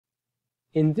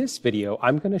In this video,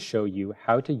 I'm going to show you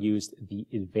how to use the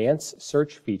Advanced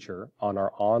Search feature on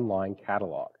our online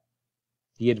catalog.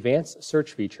 The Advanced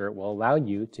Search feature will allow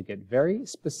you to get very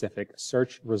specific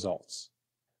search results.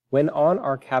 When on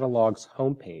our catalog's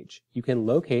homepage, you can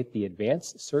locate the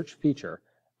Advanced Search feature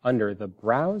under the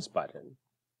Browse button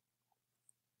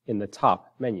in the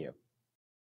top menu.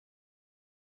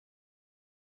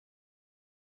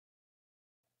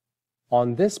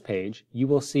 On this page, you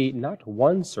will see not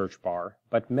one search bar,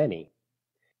 but many.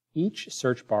 Each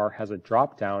search bar has a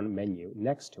drop-down menu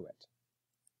next to it.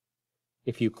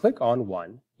 If you click on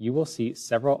one, you will see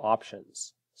several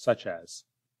options, such as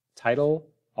title,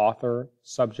 author,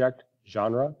 subject,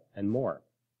 genre, and more.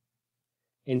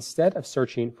 Instead of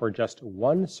searching for just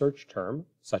one search term,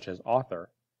 such as author,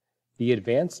 the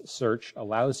Advanced Search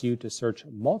allows you to search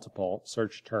multiple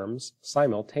search terms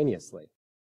simultaneously.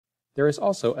 There is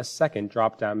also a second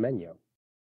drop-down menu.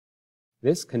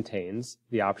 This contains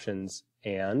the options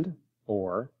and,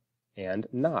 or, and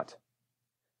not.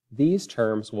 These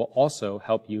terms will also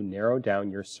help you narrow down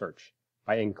your search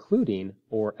by including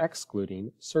or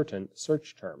excluding certain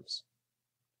search terms.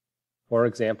 For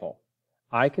example,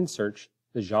 I can search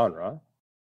the genre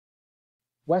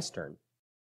Western.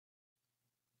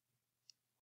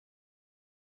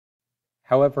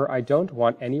 However, I don't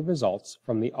want any results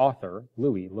from the author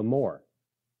Louis L'Amour.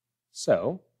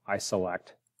 So I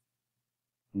select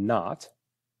Not,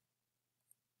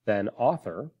 then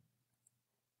Author,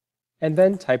 and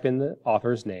then type in the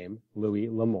author's name, Louis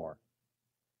L'Amour.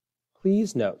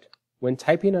 Please note, when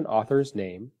typing an author's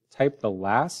name, type the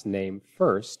last name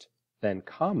first, then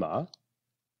comma,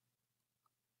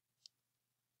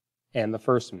 and the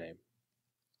first name.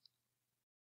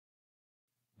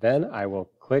 Then I will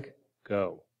click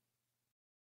Go.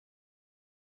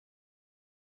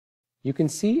 You can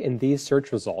see in these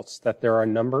search results that there are a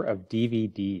number of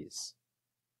DVDs.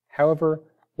 However,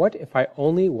 what if I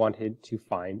only wanted to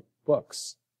find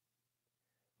books?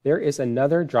 There is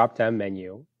another drop-down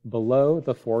menu below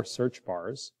the four search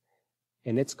bars,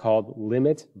 and it's called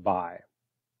Limit By.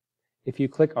 If you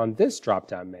click on this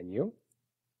drop-down menu,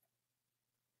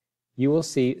 you will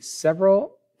see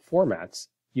several formats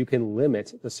you can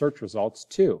limit the search results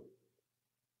to.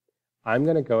 I'm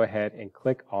going to go ahead and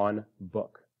click on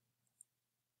Book.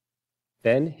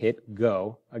 Then hit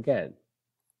Go again.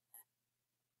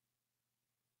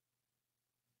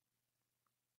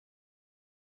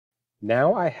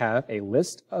 Now I have a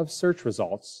list of search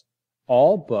results,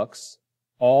 all books,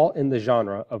 all in the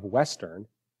genre of Western,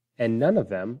 and none of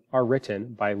them are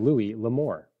written by Louis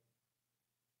L'Amour.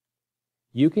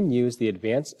 You can use the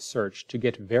Advanced Search to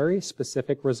get very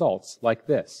specific results like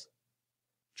this.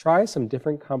 Try some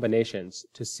different combinations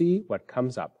to see what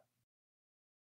comes up.